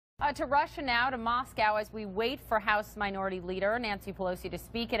To Russia now, to Moscow, as we wait for House Minority Leader Nancy Pelosi to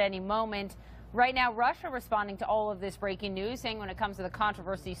speak at any moment. Right now, Russia responding to all of this breaking news, saying when it comes to the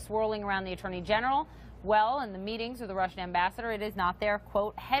controversy swirling around the Attorney General, well, in the meetings with the Russian ambassador, it is not their,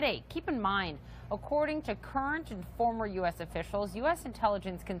 quote, headache. Keep in mind, according to current and former U.S. officials, U.S.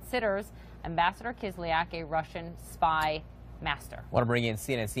 intelligence considers Ambassador Kislyak a Russian spy master. I want to bring in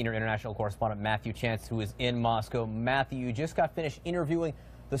CNN senior international correspondent Matthew Chance, who is in Moscow. Matthew, you just got finished interviewing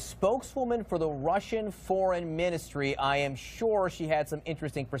the spokeswoman for the Russian Foreign Ministry. I am sure she had some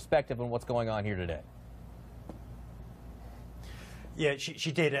interesting perspective on what's going on here today. Yeah,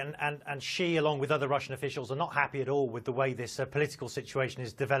 she did, and she, along with other Russian officials, are not happy at all with the way this political situation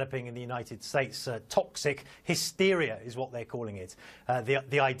is developing in the United States. Toxic hysteria is what they're calling it.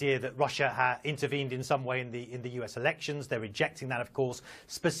 The idea that Russia intervened in some way in the U.S. elections. They're rejecting that, of course.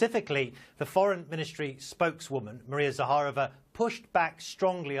 Specifically, the Foreign Ministry spokeswoman, Maria Zakharova, pushed back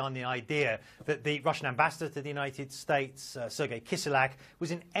strongly on the idea that the Russian ambassador to the United States, Sergei Kislyak,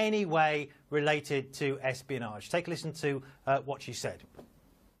 was in any way related to espionage. Take a listen to what she said.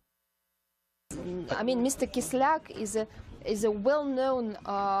 I mean, Mr. Kislyak is a well-known,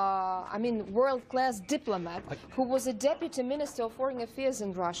 world-class diplomat who was a deputy minister of foreign affairs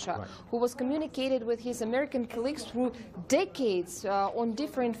in Russia, who was communicated with his American colleagues through decades on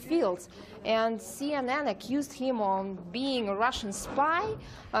different fields. And CNN accused him of being a Russian spy,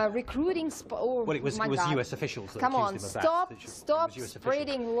 recruiting. Well, it was U.S. officials that Come accused on, him of that. stop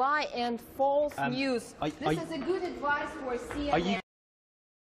spreading lie and false news. This is a good advice for CNN. Are you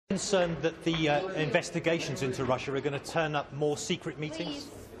concerned that the investigations into Russia are going to turn up more secret meetings? Please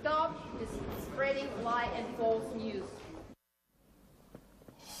stop spreading lie and false news.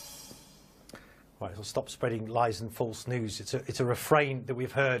 Right, so stop spreading lies and false news. It's a refrain that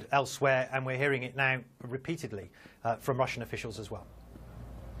we've heard elsewhere, and we're hearing it now repeatedly from Russian officials as well.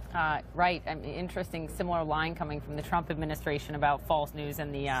 Right. Interesting, similar line coming from the Trump administration about false news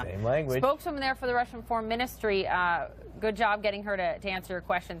and the same language. Spokeswoman there for the Russian Foreign Ministry. Good job getting her to answer your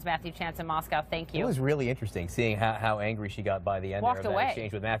questions, Matthew Chance in Moscow. Thank you. It was really interesting seeing how angry she got by the end of that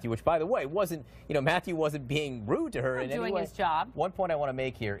exchange with Matthew, which, by the way, wasn't, Matthew wasn't being rude to her in any way. Doing his job. One point I want to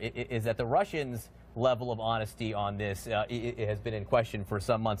make here is that the Russians' level of honesty on this it has been in question for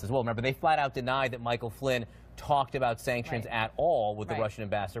some months as well. Remember, they flat out denied that Michael Flynn talked about sanctions at all with the Russian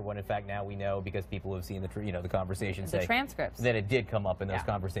ambassador, when in fact now we know, because people have seen the conversations, the transcripts, that it did come up in those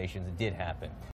conversations. It did happen.